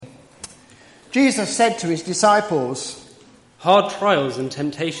Jesus said to his disciples, "Hard trials and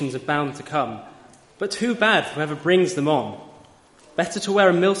temptations are bound to come, but too bad for whoever brings them on. Better to wear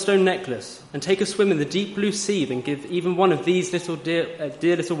a millstone necklace and take a swim in the deep blue sea than give even one of these dear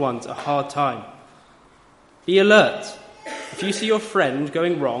little ones a hard time. Be alert. If you see your friend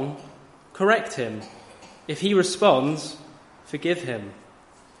going wrong, correct him. If he responds, forgive him.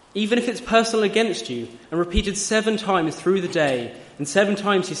 Even if it's personal against you and repeated 7 times through the day, and 7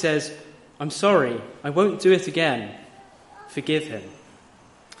 times he says, 'I'm sorry, I won't do it again,' forgive him."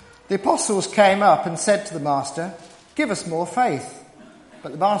 The apostles came up and said to the Master, "Give us more faith."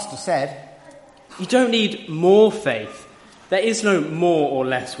 But the Master said, "You don't need more faith. There is no more or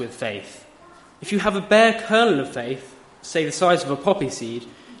less with faith. If you have a bare kernel of faith, say the size of a poppy seed,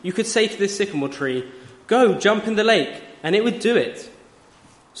 you could say to this sycamore tree, 'Go, jump in the lake,' and it would do it.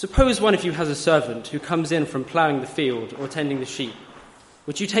 Suppose one of you has a servant who comes in from ploughing the field or tending the sheep.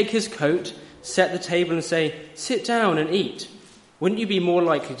 Would you take his coat, set the table and say, 'Sit down and eat'? Wouldn't you be more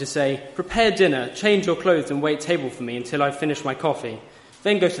likely to say, 'Prepare dinner, change your clothes and wait table for me until I've finished my coffee,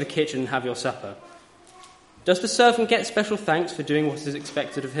 then go to the kitchen and have your supper'? Does the servant get special thanks for doing what is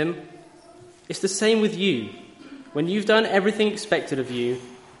expected of him? It's the same with you. When you've done everything expected of you,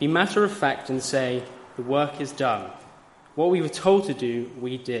 be matter of fact and say, 'The work is done. What we were told to do,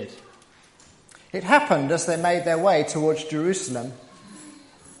 we did.'" It happened as they made their way towards Jerusalem.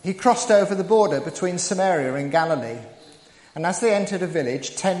 He crossed over the border between Samaria and Galilee, and as they entered a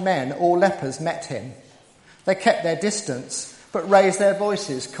village, 10 men, all lepers, met him. They kept their distance, but raised their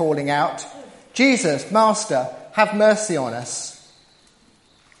voices, calling out, "Jesus, Master, have mercy on us."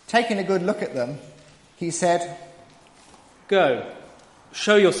 Taking a good look at them, he said, "Go,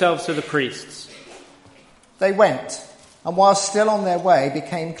 show yourselves to the priests." They went, and while still on their way,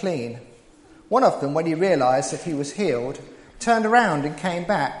 became clean. One of them, when he realised that he was healed, turned around and came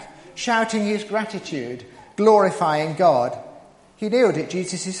back, shouting his gratitude, glorifying God. He kneeled at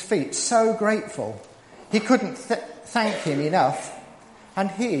Jesus' feet, so grateful. He couldn't thank him enough,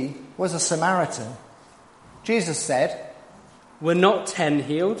 and he was a Samaritan. Jesus said, "Were not 10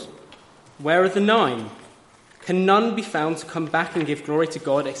 healed? Where are the 9? Can none be found to come back and give glory to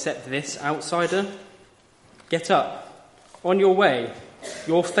God except this outsider? Get up, on your way.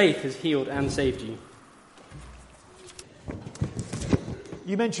 Your faith has healed and saved you."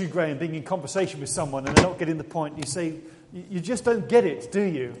 You mentioned, Graham, being in conversation with someone and they're not getting the point. You say, "You just don't get it, do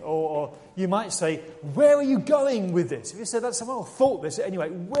you?" Or you might say, "Where are you going with this?" If you said that, someone will thought this anyway.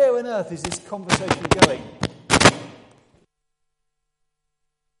 Where on earth is this conversation going?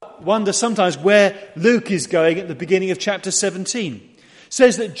 Wonder sometimes where Luke is going at the beginning of chapter 17. It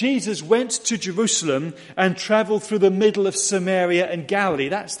says that Jesus went to Jerusalem and travelled through the middle of Samaria and Galilee.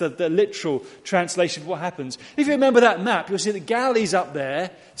 That's the literal translation of what happens. If you remember that map, you'll see that Galilee's up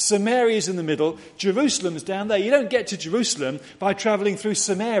there, Samaria's in the middle, Jerusalem's down there. You don't get to Jerusalem by travelling through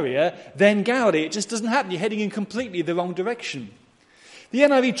Samaria, then Galilee. It just doesn't happen. You're heading in completely the wrong direction. The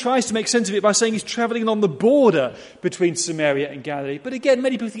NIV tries to make sense of it by saying he's travelling on the border between Samaria and Galilee. But again,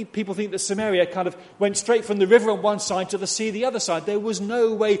 many people think that Samaria kind of went straight from the river on one side to the sea the other side. There was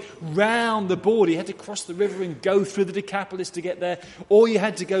no way round the border. You had to cross the river and go through the Decapolis to get there, or you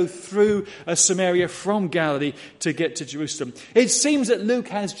had to go through Samaria from Galilee to get to Jerusalem. It seems that Luke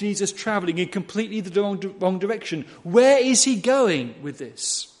has Jesus travelling in completely the wrong direction. Where is he going with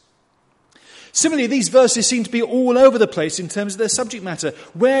this? Similarly, these verses seem to be all over the place in terms of their subject matter.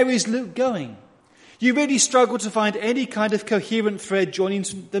 Where is Luke going? You really struggle to find any kind of coherent thread joining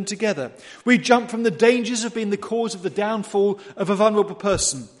them together. We jump from the dangers of being the cause of the downfall of a vulnerable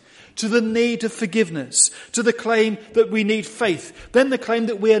person, to the need of forgiveness, to the claim that we need faith, then the claim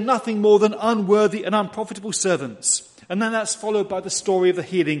that we are nothing more than unworthy and unprofitable servants. And then that's followed by the story of the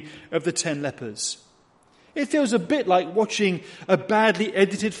healing of the 10 lepers. It feels a bit like watching a badly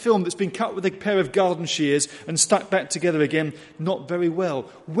edited film that's been cut with a pair of garden shears and stuck back together again, not very well.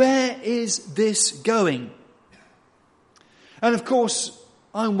 Where is this going? And of course,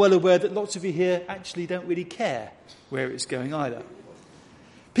 I'm well aware that lots of you here actually don't really care where it's going either.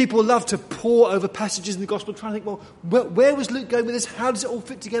 People love to pore over passages in the gospel trying to think, well, where was Luke going with this? How does it all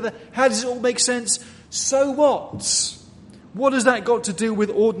fit together? How does it all make sense? So what? What has that got to do with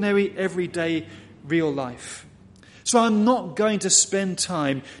ordinary, everyday real life? So I'm not going to spend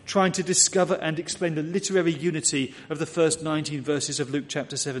time trying to discover and explain the literary unity of the first 19 verses of Luke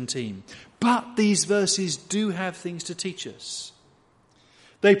chapter 17. But these verses do have things to teach us.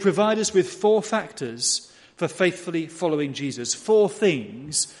 They provide us with 4 factors for faithfully following Jesus. 4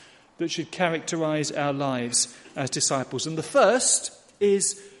 things that should characterize our lives as disciples. And the first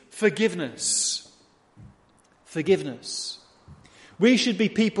is forgiveness. Forgiveness. We should be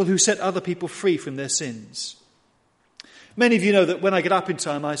people who set other people free from their sins. Many of you know that when I get up in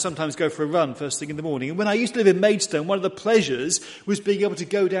time, I sometimes go for a run first thing in the morning. And when I used to live in Maidstone, one of the pleasures was being able to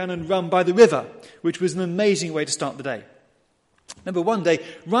go down and run by the river, which was an amazing way to start the day. I remember one day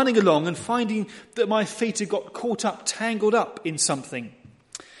running along and finding that my feet had got caught up, tangled up in something.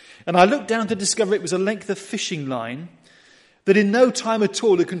 And I looked down to discover it was a length of fishing line that in no time at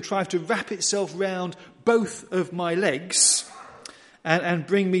all had contrived to wrap itself round both of my legs and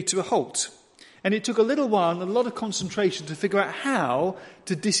bring me to a halt. And it took a little while and a lot of concentration to figure out how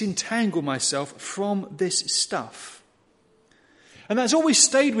to disentangle myself from this stuff. And that's always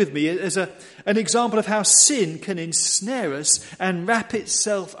stayed with me as an example of how sin can ensnare us and wrap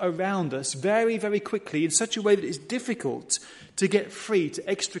itself around us very, very quickly in such a way that it's difficult to get free, to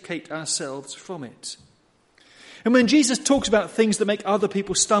extricate ourselves from it. And when Jesus talks about things that make other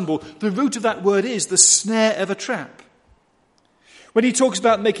people stumble, the root of that word is the snare of a trap. When he talks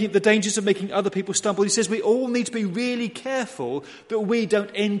about the dangers of making other people stumble, he says we all need to be really careful that we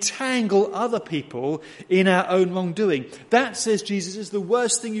don't entangle other people in our own wrongdoing. That, says Jesus, is the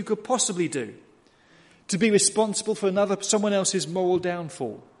worst thing you could possibly do, to be responsible for someone else's moral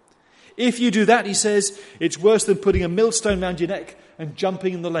downfall. If you do that, he says, it's worse than putting a millstone around your neck and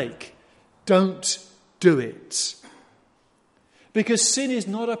jumping in the lake. Don't do it. Because sin is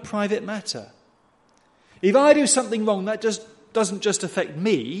not a private matter. If I do something wrong, that just doesn't just affect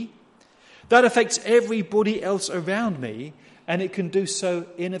me, that affects everybody else around me, and it can do so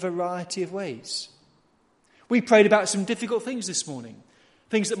in a variety of ways. We prayed about some difficult things this morning,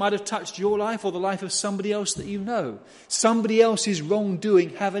 things that might have touched your life or the life of somebody else that you know. Somebody else's wrongdoing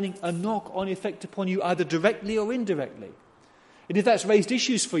having a knock-on effect upon you either directly or indirectly. And if that's raised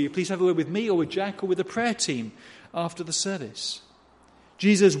issues for you, please have a word with me or with Jack or with the prayer team after the service.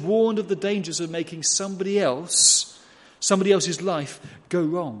 Jesus warned of the dangers of making somebody else's life go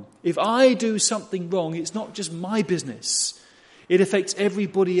wrong. If I do something wrong, it's not just my business. It affects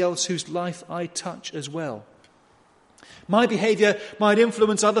everybody else whose life I touch as well. My behaviour might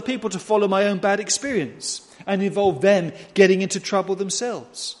influence other people to follow my own bad experience and involve them getting into trouble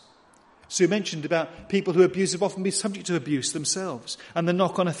themselves. Sue mentioned about people who abuse have often been subject to abuse themselves and the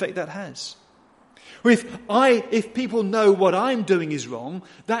knock-on effect that has. Or if people know what I'm doing is wrong,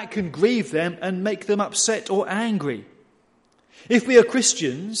 that can grieve them and make them upset or angry. If we are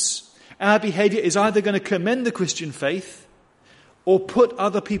Christians, our behaviour is either going to commend the Christian faith or put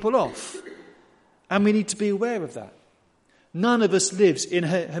other people off. And we need to be aware of that. None of us lives in a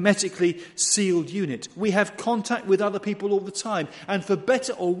hermetically sealed unit. We have contact with other people all the time. And for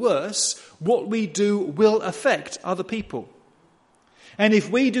better or worse, what we do will affect other people. And if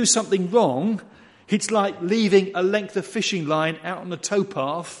we do something wrong, it's like leaving a length of fishing line out on a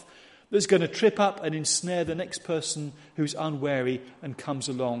towpath that's going to trip up and ensnare the next person who's unwary and comes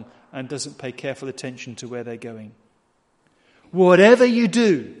along and doesn't pay careful attention to where they're going. Whatever you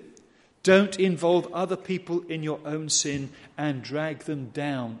do, don't involve other people in your own sin and drag them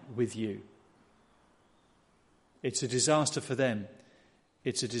down with you. It's a disaster for them.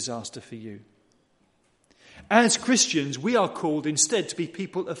 It's a disaster for you. As Christians, we are called instead to be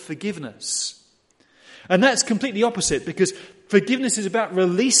people of forgiveness. And that's completely opposite, because forgiveness is about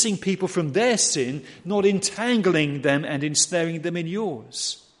releasing people from their sin, not entangling them and ensnaring them in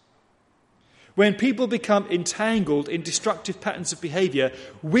yours. When people become entangled in destructive patterns of behaviour,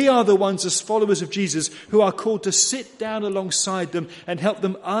 we are the ones as followers of Jesus who are called to sit down alongside them and help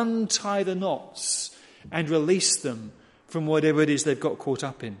them untie the knots and release them from whatever it is they've got caught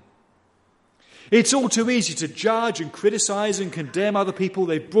up in. It's all too easy to judge and criticise and condemn other people.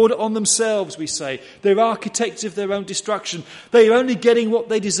 They've brought it on themselves, we say. They're architects of their own destruction. They're only getting what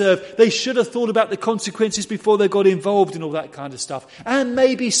they deserve. They should have thought about the consequences before they got involved in all that kind of stuff. And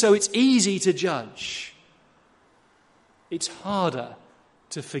maybe so it's easy to judge. It's harder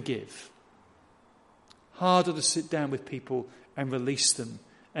to forgive. Harder to sit down with people and release them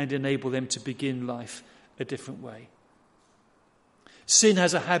and enable them to begin life a different way. Sin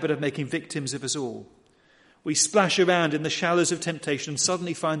has a habit of making victims of us all. We splash around in the shallows of temptation and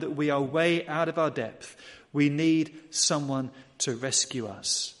suddenly find that we are way out of our depth. We need someone to rescue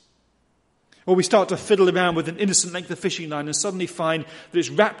us. Or we start to fiddle around with an innocent length of fishing line and suddenly find that it's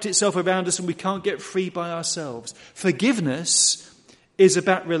wrapped itself around us and we can't get free by ourselves. Forgiveness is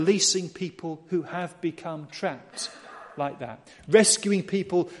about releasing people who have become trapped like that. Rescuing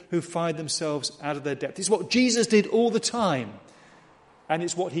people who find themselves out of their depth. It's what Jesus did all the time. And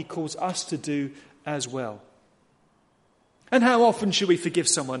it's what he calls us to do as well. And how often should we forgive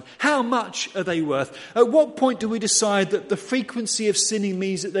someone? How much are they worth? At what point do we decide that the frequency of sinning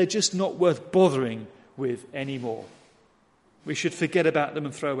means that they're just not worth bothering with anymore? We should forget about them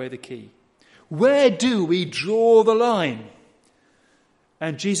and throw away the key. Where do we draw the line?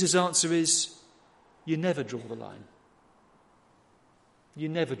 And Jesus' answer is, you never draw the line. You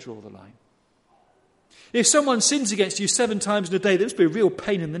never draw the line. If someone sins against you 7 times in a day, that must be a real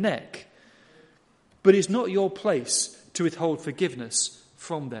pain in the neck. But it's not your place to withhold forgiveness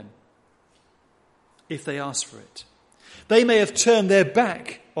from them if they ask for it. They may have turned their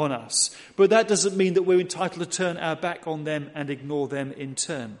back on us, but that doesn't mean that we're entitled to turn our back on them and ignore them in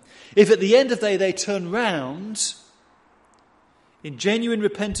turn. If at the end of the day they turn round in genuine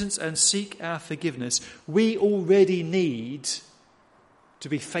repentance and seek our forgiveness, we already need to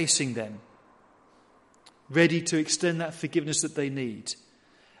be facing them, ready to extend that forgiveness that they need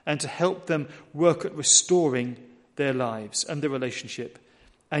and to help them work at restoring their lives and their relationship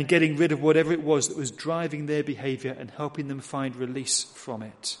and getting rid of whatever it was that was driving their behaviour and helping them find release from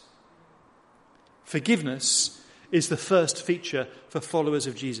it. Forgiveness is the first feature for followers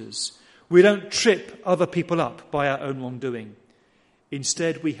of Jesus. We don't trip other people up by our own wrongdoing.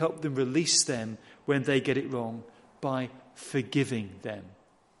 Instead, we help them release them when they get it wrong by forgiving them.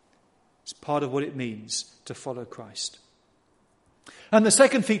 It's part of what it means to follow Christ. And the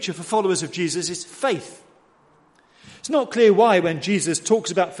second feature for followers of Jesus is faith. It's not clear why, when Jesus talks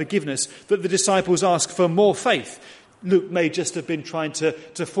about forgiveness, that the disciples ask for more faith. Luke may just have been trying to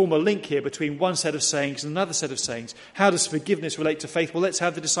form a link here between one set of sayings and another set of sayings. How does forgiveness relate to faith? Well, let's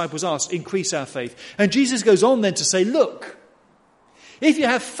have the disciples ask, increase our faith. And Jesus goes on then to say, look, if you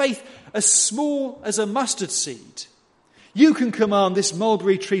have faith as small as a mustard seed, you can command this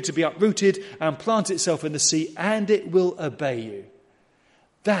mulberry tree to be uprooted and plant itself in the sea, and it will obey you.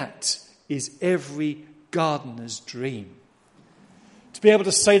 That is every gardener's dream. To be able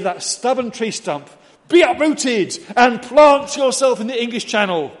to say to that stubborn tree stump, be uprooted and plant yourself in the English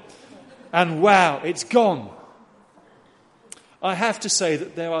Channel. And wow, it's gone. I have to say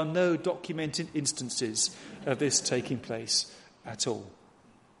that there are no documented instances of this taking place at all.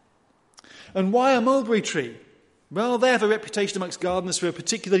 And why a mulberry tree? Well, they have a reputation amongst gardeners for a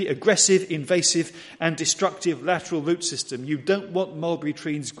particularly aggressive, invasive and destructive lateral root system. You don't want mulberry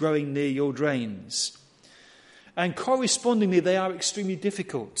trees growing near your drains. And correspondingly, they are extremely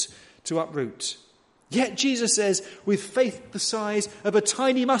difficult to uproot. Yet Jesus says, with faith the size of a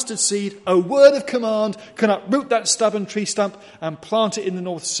tiny mustard seed, a word of command can uproot that stubborn tree stump and plant it in the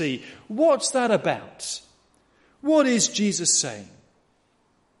North Sea. What's that about? What is Jesus saying?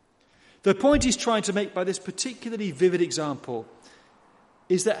 The point he's trying to make by this particularly vivid example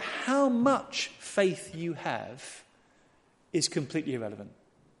is that how much faith you have is completely irrelevant.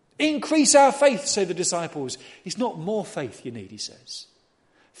 Increase our faith, say the disciples. It's not more faith you need, he says.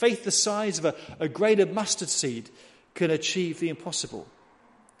 Faith the size of a grain of mustard seed can achieve the impossible.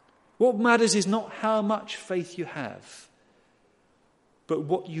 What matters is not how much faith you have, but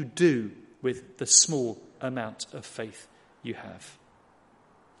what you do with the small amount of faith you have.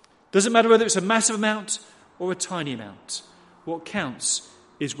 Doesn't matter whether it's a massive amount or a tiny amount. What counts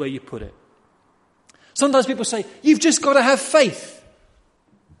is where you put it. Sometimes people say, you've just got to have faith.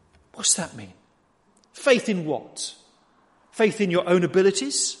 What's that mean? Faith in what? Faith in your own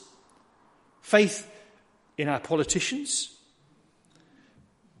abilities? Faith in our politicians?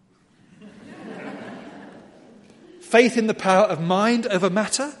 Faith in the power of mind over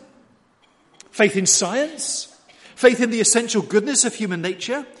matter? Faith in science? Faith in the essential goodness of human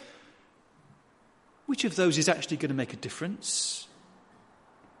nature? Which of those is actually going to make a difference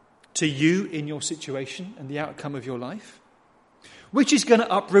to you in your situation and the outcome of your life? Which is going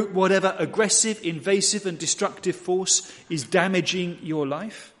to uproot whatever aggressive, invasive and destructive force is damaging your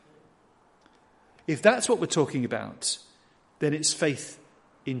life? If that's what we're talking about, then it's faith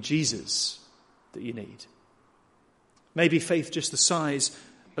in Jesus that you need. Maybe faith just the size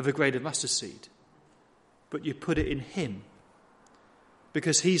of a grain of mustard seed, but you put it in him,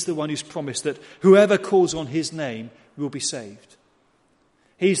 because he's the one who's promised that whoever calls on his name will be saved.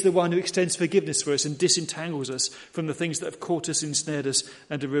 He's the one who extends forgiveness for us and disentangles us from the things that have caught us, ensnared us,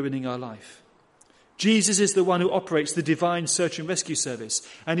 and are ruining our life. Jesus is the one who operates the divine search and rescue service.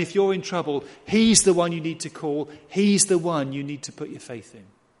 And if you're in trouble, he's the one you need to call. He's the one you need to put your faith in.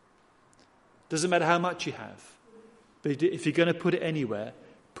 Doesn't matter how much you have. But if you're going to put it anywhere,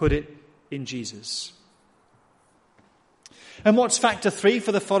 put it in Jesus. And what's factor 3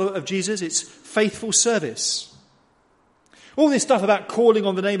 for the follower of Jesus? It's faithful service. All this stuff about calling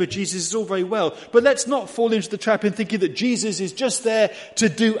on the name of Jesus is all very well, but let's not fall into the trap in thinking that Jesus is just there to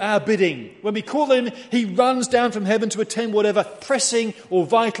do our bidding. When we call him, he runs down from heaven to attend whatever pressing or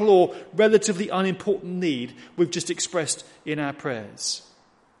vital or relatively unimportant need we've just expressed in our prayers.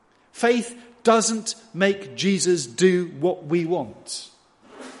 Faith doesn't make Jesus do what we want.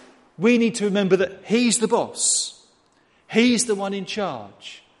 We need to remember that he's the boss. He's the one in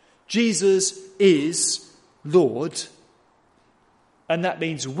charge. Jesus is Lord. And that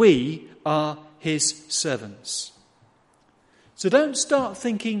means we are his servants. So don't start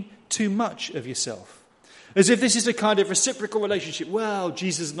thinking too much of yourself, as if this is a kind of reciprocal relationship. Well,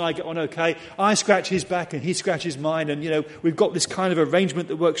 Jesus and I get on okay. I scratch his back and he scratches mine. And, we've got this kind of arrangement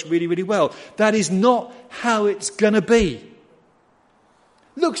that works really, really well. That is not how it's going to be.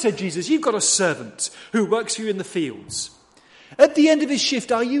 Look, said Jesus, you've got a servant who works for you in the fields. At the end of his shift,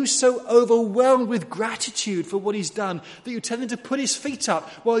 are you so overwhelmed with gratitude for what he's done that you tell him to put his feet up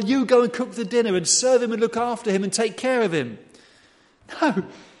while you go and cook the dinner and serve him and look after him and take care of him? No,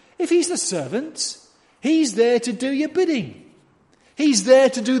 if he's the servant, he's there to do your bidding. He's there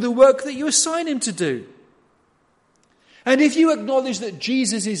to do the work that you assign him to do. And if you acknowledge that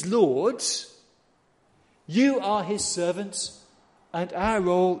Jesus is Lord, you are his servants, and our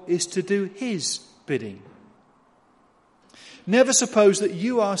role is to do his bidding. Never suppose that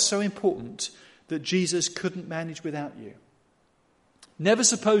you are so important that Jesus couldn't manage without you. Never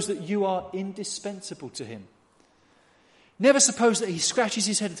suppose that you are indispensable to him. Never suppose that he scratches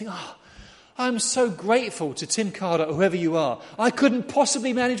his head and thinks, I'm so grateful to Tim Carter, or whoever you are. I couldn't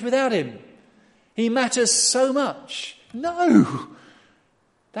possibly manage without him. He matters so much. No,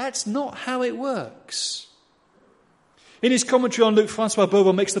 that's not how it works. In his commentary on Luke, Francois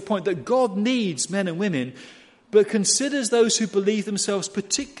Beauvoir makes the point that God needs men and women, but considers those who believe themselves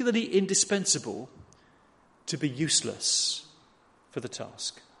particularly indispensable to be useless for the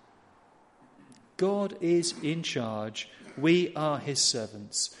task. God is in charge. We are his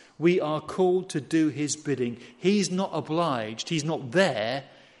servants. We are called to do his bidding. He's not obliged. He's not there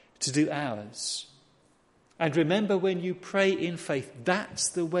to do ours. And remember, when you pray in faith, that's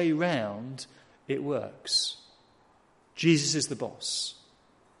the way round it works. Jesus is the boss.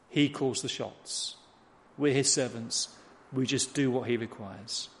 He calls the shots. We're his servants. We just do what he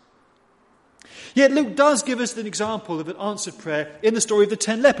requires. Yet Luke does give us an example of an answered prayer in the story of the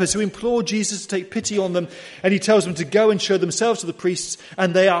 10 lepers who implore Jesus to take pity on them, and he tells them to go and show themselves to the priests,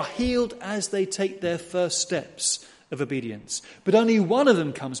 and they are healed as they take their first steps of obedience. But only one of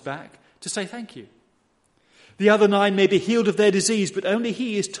them comes back to say thank you. The other 9 may be healed of their disease, but only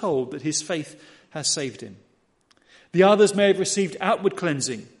he is told that his faith has saved him. The others may have received outward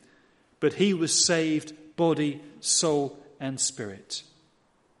cleansing, but he was saved body, soul, and spirit.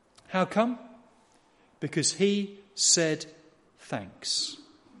 How come? Because he said thanks.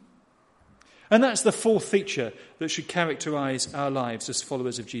 And that's the fourth feature that should characterize our lives as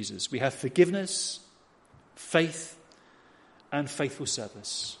followers of Jesus. We have forgiveness, faith, and faithful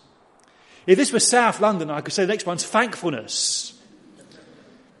service. If this was South London, I could say the next one's thankfulness.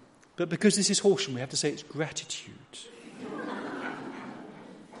 But because this is Horsham, we have to say it's gratitude.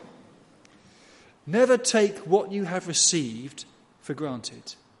 Never take what you have received for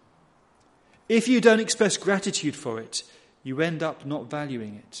granted. If you don't express gratitude for it, you end up not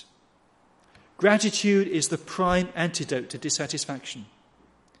valuing it. Gratitude is the prime antidote to dissatisfaction.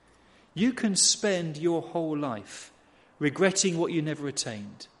 You can spend your whole life regretting what you never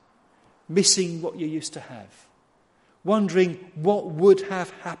attained, missing what you used to have, wondering what would have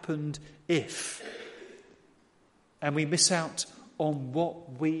happened if. And we miss out on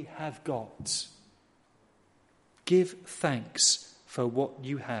what we have got. Give thanks for what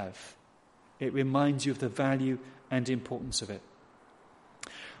you have. It reminds you of the value and importance of it. I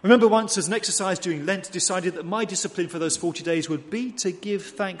remember once, as an exercise during Lent, decided that my discipline for those 40 days would be to give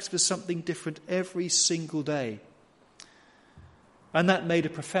thanks for something different every single day. And that made a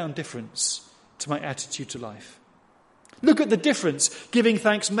profound difference to my attitude to life. Look at the difference giving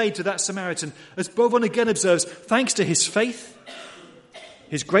thanks made to that Samaritan. As Beauvoir again observes, thanks to his faith,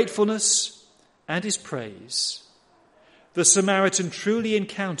 his gratefulness, and his praise, the Samaritan truly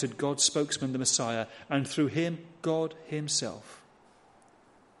encountered God's spokesman, the Messiah, and through him, God himself.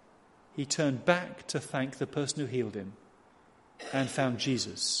 He turned back to thank the person who healed him and found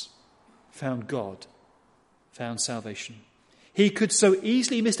Jesus, found God, found salvation. He could so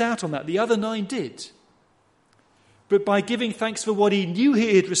easily miss out on that. The other 9 did. But by giving thanks for what he knew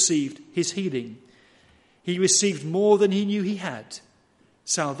he had received, his healing, he received more than he knew he had,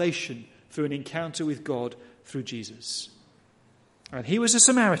 salvation through an encounter with God through Jesus. And he was a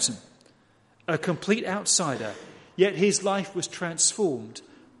Samaritan, a complete outsider, yet his life was transformed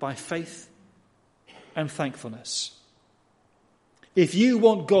by faith and thankfulness. If you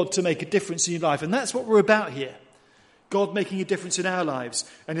want God to make a difference in your life, and that's what we're about here, God making a difference in our lives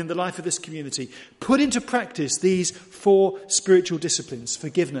and in the life of this community, put into practice these 4 spiritual disciplines: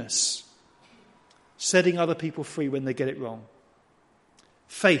 forgiveness, setting other people free when they get it wrong.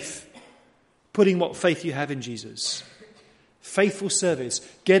 Faith, putting what faith you have in Jesus. Faithful service,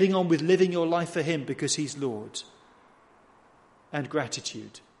 getting on with living your life for him because he's Lord. And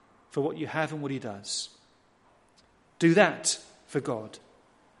gratitude for what you have and what he does. Do that for God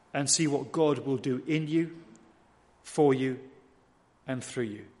and see what God will do in you, for you, and through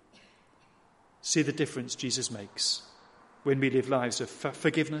you. See the difference Jesus makes when we live lives of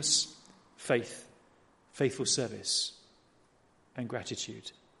forgiveness, faith, faithful service, and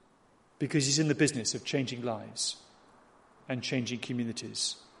gratitude. Because he's in the business of changing lives and changing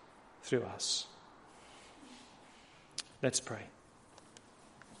communities through us. Let's pray.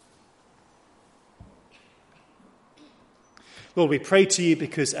 Lord, we pray to you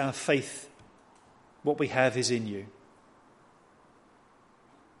because our faith, what we have, is in you.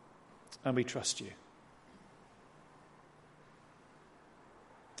 And we trust you.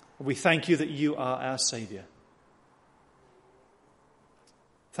 We thank you that you are our Saviour.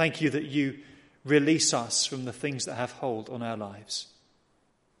 Thank you that you release us from the things that have hold on our lives.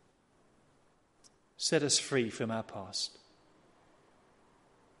 Set us free from our past.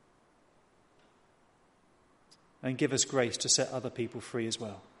 And give us grace to set other people free as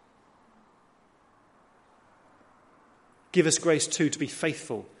well. Give us grace too to be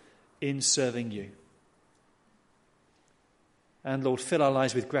faithful in serving you. And Lord, fill our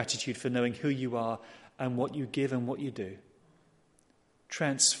lives with gratitude for knowing who you are and what you give and what you do.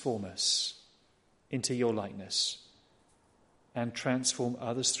 Transform us into your likeness and transform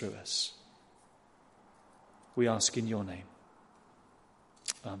others through us. We ask in your name.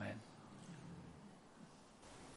 Amen.